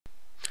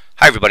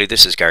Hi everybody,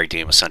 this is Gary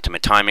Dean with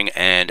Sentiment Timing,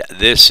 and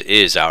this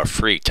is our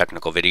free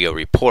technical video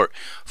report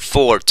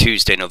for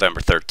Tuesday, November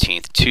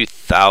 13th,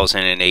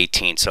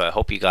 2018. So I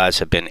hope you guys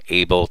have been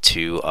able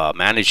to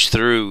manage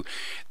through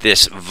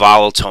this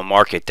volatile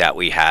market that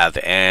we have.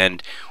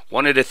 And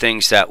one of the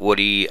things that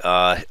Woody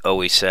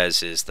always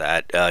says is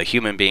that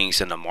human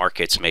beings in the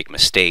markets make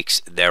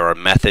mistakes. There are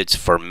methods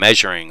for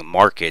measuring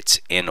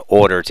markets in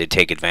order to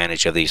take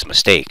advantage of these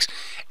mistakes.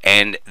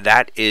 And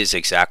that is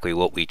exactly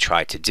what we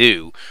try to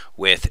do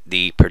with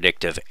the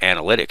predictive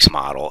analytics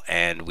model.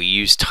 And we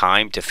use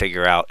time to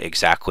figure out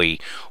exactly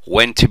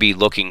when to be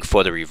looking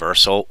for the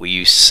reversal. We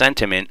use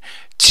sentiment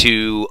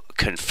to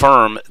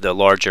confirm the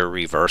larger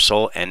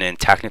reversal, and then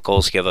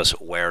technicals give us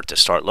where to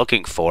start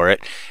looking for it,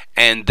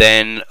 and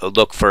then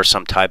look for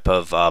some type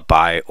of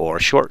buy or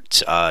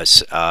short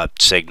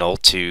signal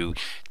to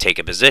take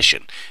a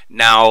position.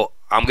 Now,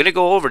 I'm going to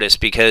go over this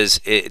because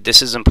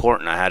this is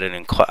important. I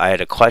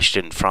had a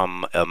question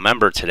from a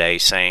member today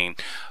saying,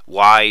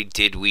 why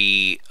did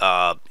we,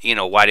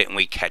 why didn't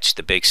we catch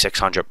the big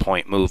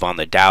 600-point move on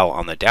the Dow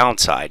on the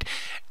downside?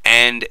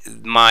 And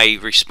my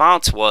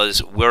response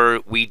was,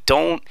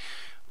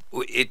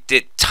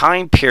 the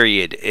time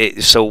period,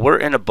 so we're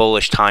in a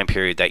bullish time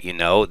period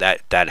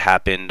that that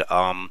happened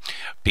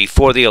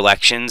before the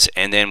elections,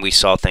 and then we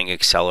saw things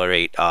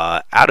accelerate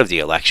out of the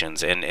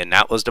elections, and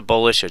that was the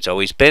bullish. It's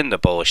always been the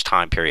bullish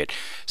time period.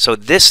 So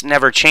this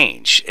never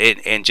changed,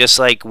 and just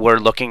like we're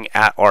looking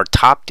at our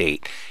top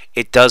date,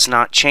 it does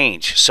not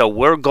change. So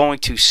we're going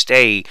to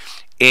stay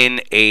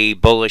in a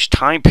bullish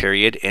time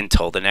period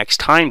until the next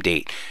time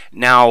date.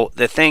 Now,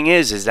 the thing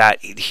is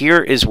that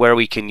here is where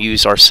we can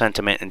use our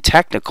sentiment and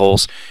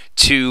technicals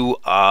to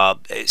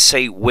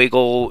say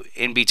wiggle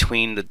in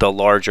between the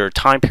larger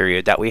time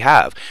period that we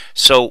have.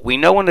 So we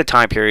know when the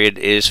time period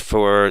is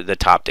for the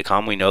top to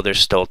come. We know there's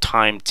still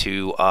time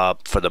to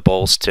for the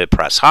bulls to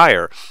press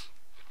higher,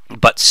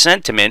 but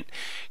sentiment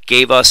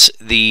gave us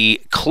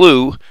the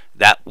clue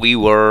that we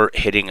were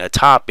hitting a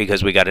top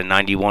because we got a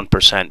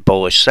 91%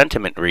 bullish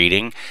sentiment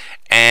reading,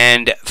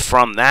 and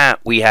from that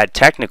we had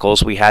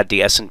technicals. We had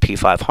the S&P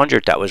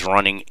 500 that was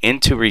running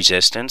into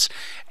resistance,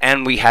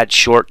 and we had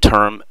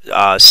short-term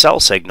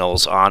sell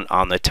signals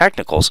on the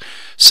technicals.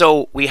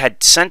 So we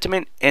had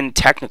sentiment and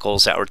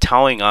technicals that were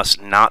telling us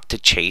not to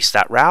chase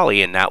that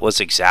rally, and that was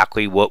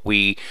exactly what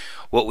we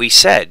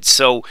said.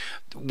 So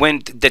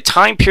when the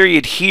time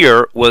period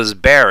here was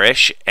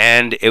bearish,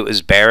 and it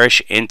was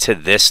bearish into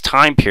this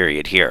time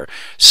period here.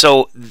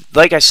 So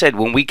like I said,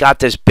 when we got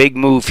this big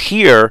move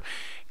here,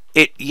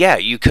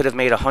 you could have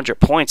made 100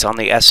 points on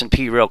the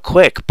S&P real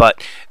quick,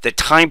 but the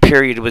time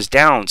period was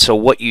down. So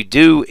what you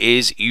do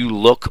is you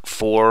look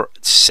for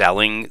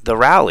selling the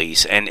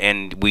rallies,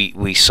 and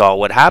we saw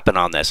what happened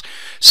on this.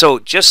 So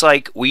just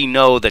like we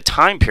know the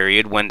time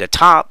period, when the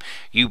top,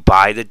 you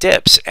buy the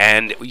dips,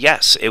 and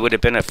yes, it would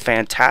have been a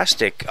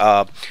fantastic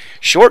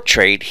short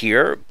trade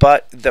here,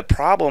 but the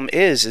problem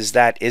is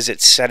that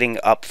it setting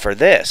up for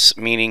this?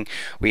 Meaning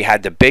we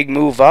had the big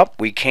move up,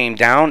 we came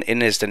down,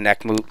 and is the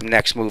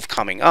next move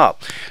coming up?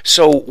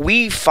 So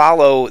we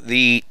follow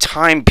the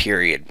time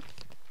period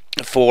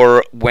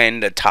for when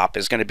the top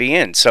is going to be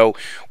in. So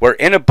we're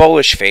in a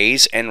bullish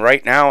phase, and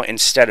right now,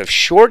 instead of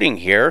shorting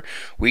here,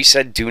 we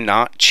said do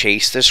not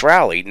chase this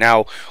rally.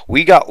 Now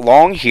we got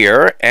long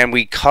here, and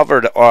we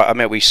covered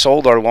we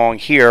sold our long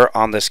here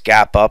on this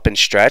gap up and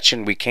stretch,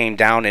 and we came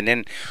down and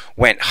then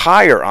went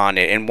higher on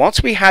it. And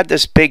once we had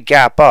this big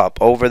gap up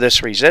over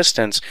this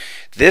resistance,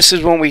 this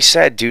is when we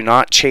said do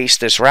not chase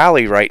this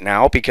rally right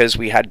now, because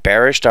we had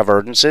bearish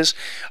divergences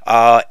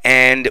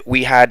and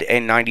we had a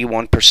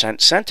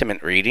 91%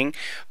 sentiment reading.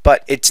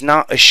 But it's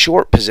not a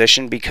short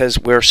position because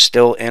we're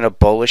still in a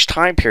bullish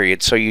time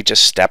period. So you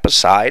just step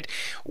aside,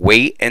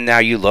 wait, and now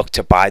you look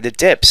to buy the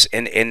dips.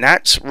 And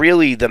that's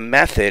really the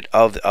method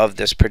of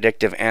this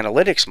predictive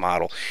analytics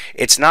model.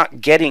 It's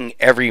not getting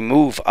every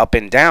move up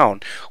and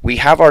down. We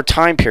have our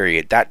time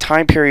period. That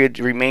time period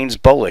remains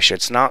bullish.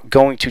 It's not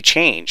going to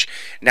change.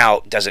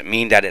 Now, does it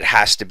mean that it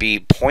has to be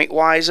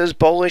point-wise as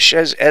bullish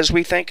as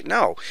we think?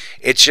 No.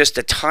 It's just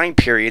a time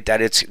period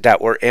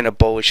that we're in a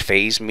bullish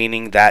phase,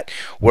 meaning that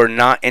we're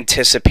not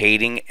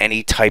anticipating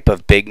any type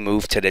of big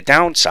move to the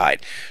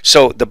downside.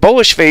 So the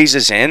bullish phase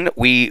is in.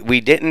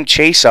 We didn't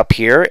chase up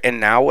here, and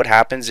now what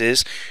happens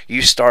is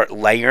you start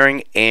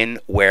layering in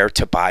where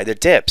to buy the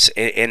dips,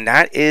 and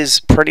that is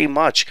pretty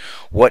much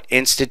what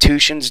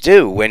institutions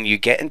do. When you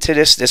get into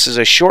this is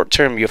a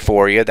short-term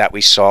euphoria that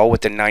we saw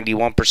with the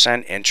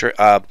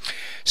 91%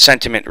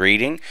 sentiment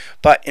reading.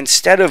 But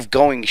instead of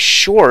going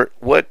short,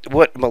 what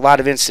a lot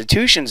of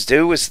institutions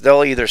do is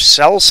they'll either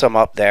sell some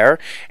up there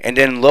and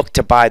then look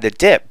to buy the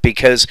dip,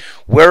 because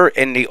we're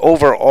in the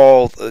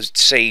overall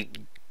say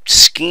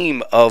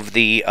scheme of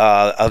the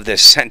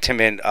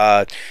sentiment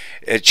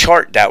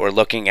chart that we're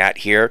looking at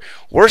here,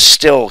 we're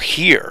still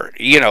here,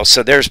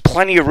 so there's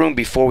plenty of room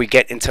before we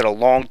get into the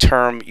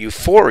long-term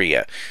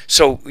euphoria.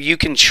 So you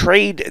can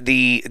trade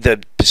the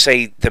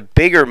say the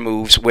bigger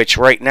moves, which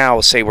right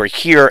now say we're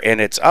here and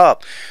it's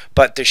up,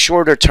 but the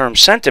shorter term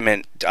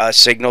sentiment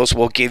signals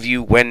will give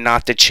you when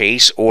not to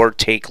chase or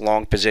take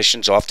long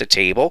positions off the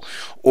table,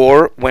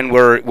 or when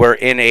we're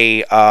in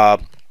a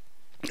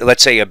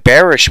let's say a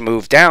bearish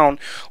move down,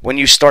 when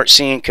you start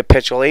seeing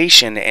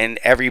capitulation and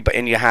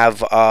you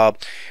have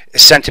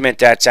sentiment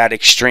that's at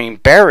extreme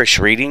bearish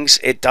readings,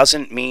 it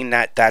doesn't mean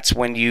that that's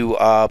when you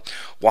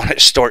want to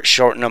start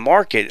shorting the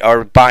market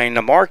or buying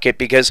the market,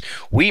 because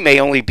we may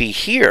only be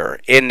here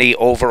in the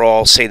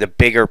overall, say, the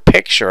bigger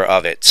picture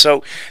of it.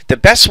 So the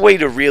best way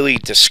to really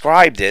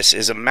describe this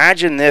is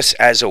imagine this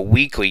as a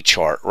weekly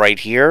chart right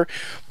here,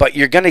 but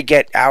you're going to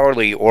get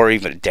hourly or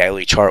even a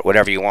daily chart,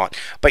 whatever you want,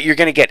 but you're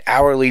going to get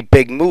hourly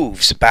big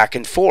moves back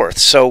and forth.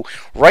 So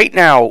right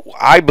now,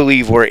 I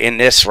believe we're in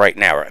this right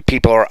now.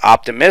 People are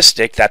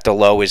optimistic that the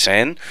low is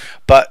in,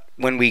 but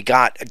when we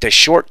got the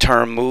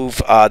short-term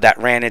move that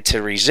ran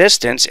into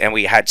resistance and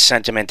we had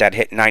sentiment that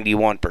hit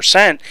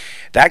 91%,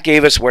 that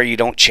gave us where you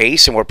don't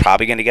chase and we're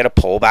probably going to get a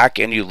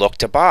pullback and you look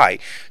to buy.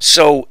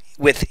 So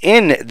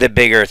within the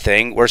bigger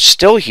thing, we're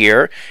still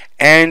here,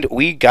 and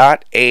we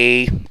got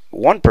a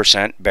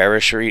 1%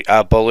 bearish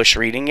bullish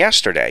reading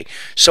yesterday.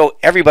 So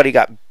everybody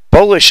got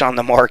bullish on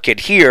the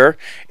market here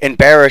and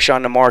bearish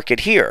on the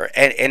market here,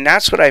 and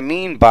that's what I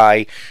mean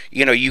by,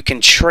 you can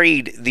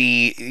trade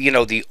the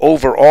the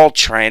overall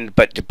trend,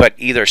 but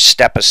either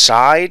step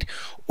aside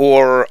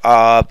or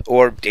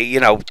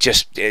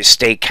just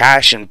stay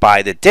cash and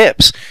buy the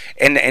dips,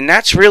 and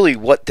that's really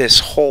what this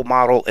whole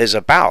model is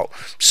about.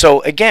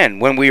 So again,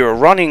 when we were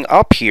running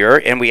up here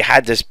and we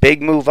had this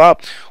big move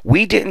up,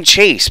 we didn't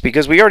chase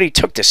because we already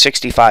took the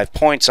 65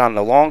 points on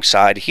the long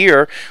side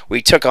here.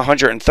 We took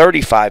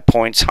 135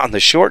 points on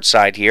the short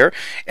side here,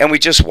 and we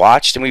just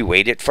watched and we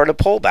waited for the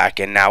pullback,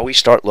 and now we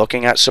start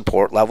looking at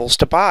support levels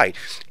to buy,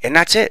 and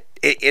that's it.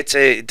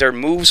 They're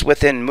moves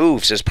within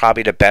moves is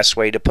probably the best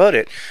way to put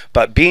it.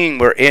 But being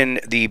we're in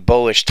the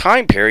bullish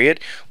time period,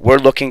 we're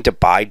looking to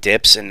buy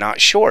dips and not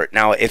short.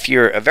 Now, if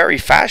you're a very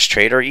fast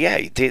trader, yeah,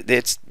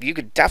 you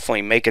could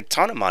definitely make a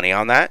ton of money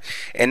on that,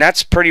 and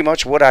that's pretty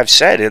much what I've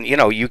said. And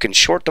you can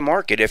short the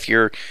market if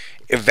you're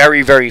a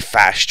very, very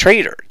fast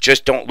trader.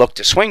 Just don't look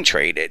to swing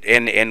trade it.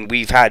 And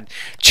we've had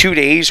 2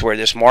 days where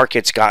this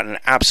market's gotten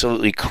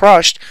absolutely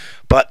crushed,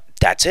 but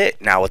that's it.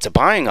 Now it's a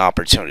buying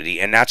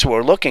opportunity, and that's what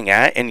we're looking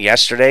at. And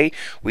yesterday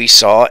we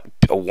saw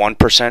a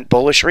 1%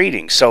 bullish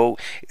reading. So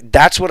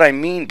that's what I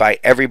mean by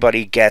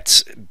everybody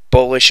gets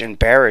bullish and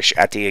bearish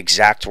at the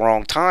exact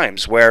wrong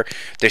times, where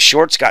the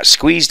shorts got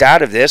squeezed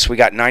out of this. We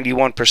got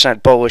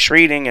 91% bullish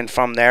reading, and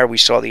from there we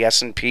saw the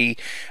S&P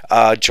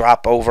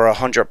drop over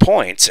 100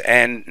 points,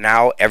 and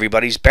now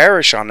everybody's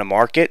bearish on the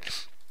market.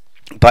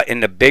 But in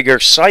the bigger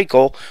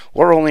cycle,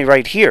 we're only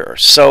right here.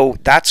 So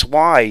that's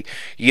why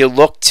you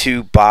look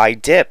to buy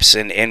dips,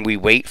 and we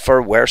wait for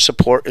where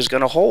support is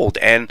going to hold.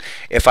 And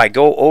if I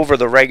go over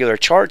the regular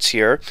charts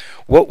here,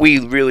 what we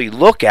really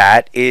look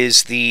at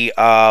is the,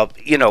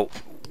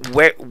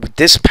 where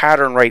this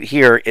pattern right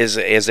here is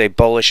a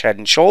bullish head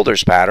and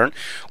shoulders pattern.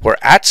 We're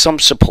at some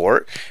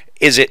support.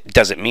 Does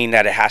it mean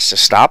that it has to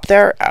stop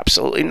there?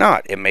 Absolutely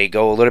not. It may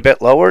go a little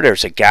bit lower.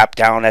 There's a gap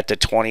down at the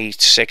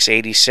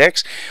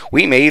 2686.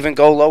 We may even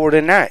go lower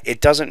than that. It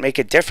doesn't make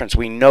a difference.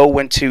 We know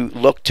when to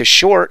look to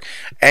short,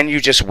 and you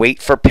just wait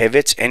for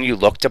pivots and you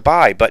look to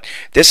buy. But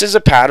this is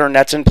a pattern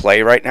that's in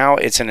play right now.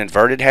 It's an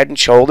inverted head and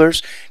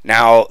shoulders.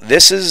 Now,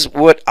 this is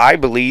what I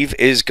believe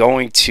is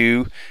going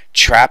to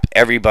trap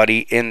everybody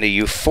in the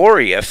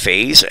euphoria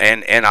phase,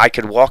 and I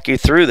could walk you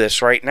through this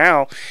right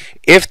now.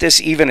 If this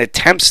even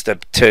attempts to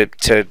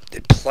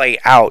play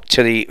out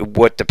to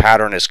what the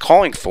pattern is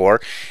calling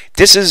for,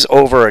 this is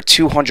over a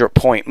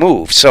 200-point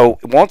move. So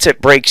once it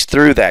breaks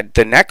through the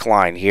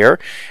neckline here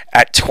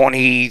at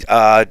 28,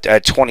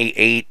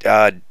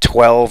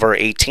 12 or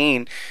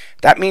 18,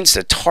 that means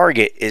the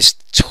target is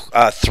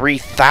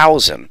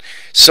 3,000.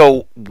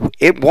 So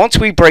once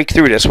we break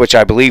through this, which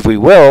I believe we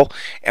will,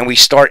 and we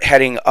start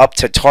heading up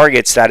to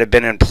targets that have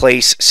been in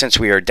place since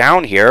we are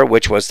down here,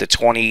 which was the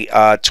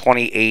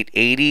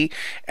 2880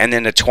 and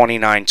then the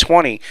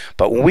 2920.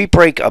 But when we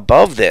break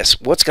above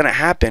this, what's going to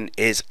happen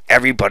is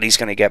everybody's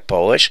going to get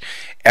bullish.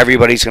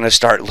 Everybody's going to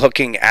start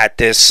looking at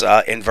this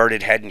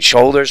inverted head and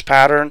shoulders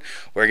pattern.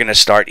 We're going to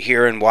start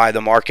hearing why the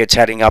market's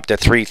heading up to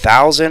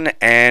 3,000,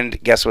 and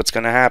guess what's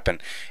going to happen?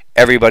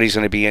 Everybody's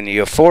going to be in the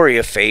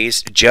euphoria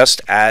phase, just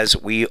as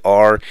we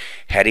are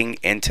heading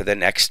into the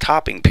next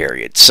topping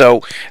period.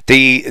 So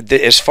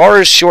as far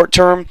as short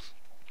term,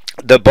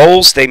 the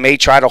bulls, they may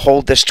try to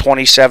hold this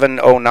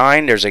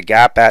 2709. There's a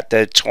gap at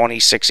the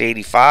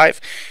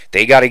 2685.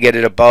 They got to get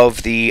it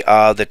above the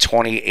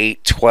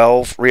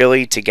 2812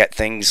 really to get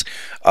things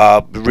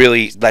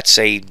really, let's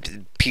say,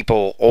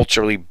 people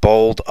ultra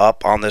bold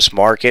up on this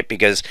market,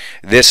 because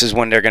this is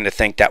when they're going to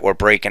think that we're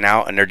breaking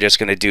out, and they're just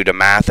going to do the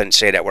math and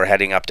say that we're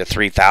heading up to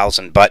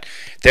 3,000. But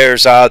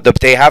there's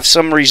they have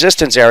some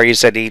resistance areas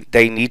that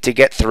they need to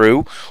get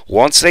through.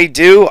 Once they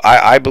do,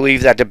 I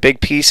believe that the big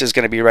piece is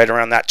going to be right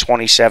around that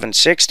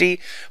 2760.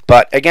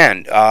 But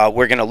again,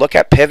 we're going to look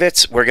at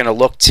pivots. We're going to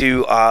look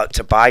to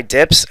buy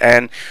dips,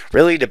 and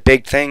really the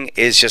big thing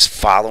is just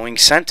following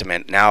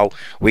sentiment. Now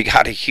we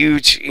got a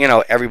huge,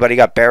 everybody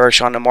got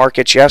bearish on the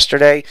markets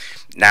yesterday.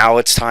 Now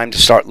it's time to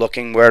start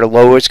looking where the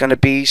low is going to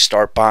be,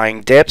 start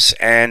buying dips,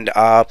 and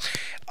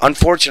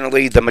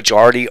unfortunately the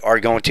majority are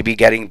going to be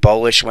getting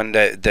bullish when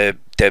the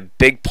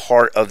big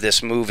part of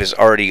this move is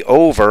already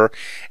over,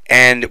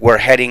 and we're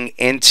heading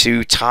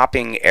into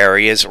topping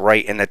areas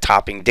right in the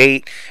topping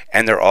date,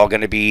 and they're all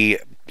going to be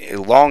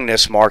long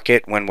this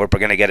market when we're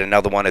going to get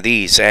another one of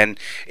these, and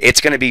it's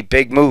going to be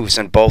big moves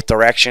in both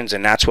directions,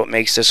 and that's what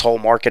makes this whole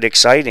market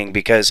exciting,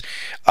 because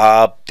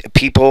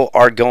people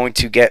are going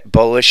to get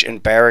bullish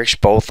and bearish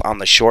both on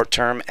the short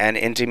term and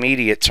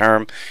intermediate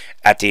term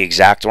at the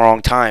exact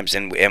wrong times,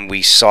 and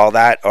we saw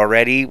that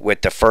already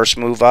with the first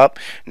move up,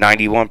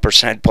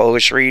 91%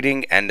 bullish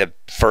reading, and the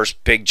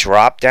first big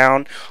drop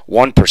down,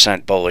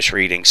 1% bullish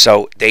reading.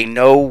 So they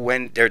know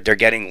when they're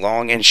getting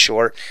long and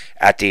short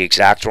at the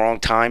exact wrong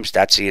times.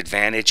 That's the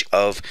advantage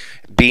of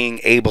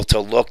being able to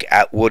look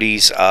at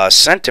Woody's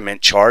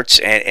sentiment charts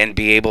and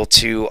be able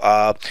to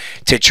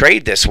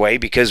trade this way,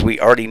 because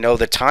we already know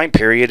the time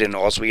period, and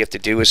all we have to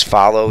do is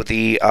follow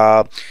the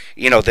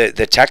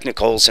the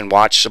technicals and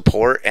watch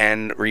support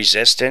and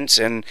resistance,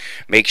 and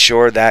make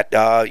sure that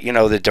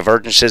the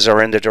divergences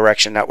are in the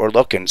direction that we're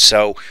looking.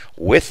 So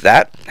with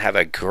that, have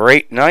a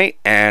great night,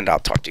 and I'll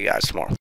talk to you guys tomorrow.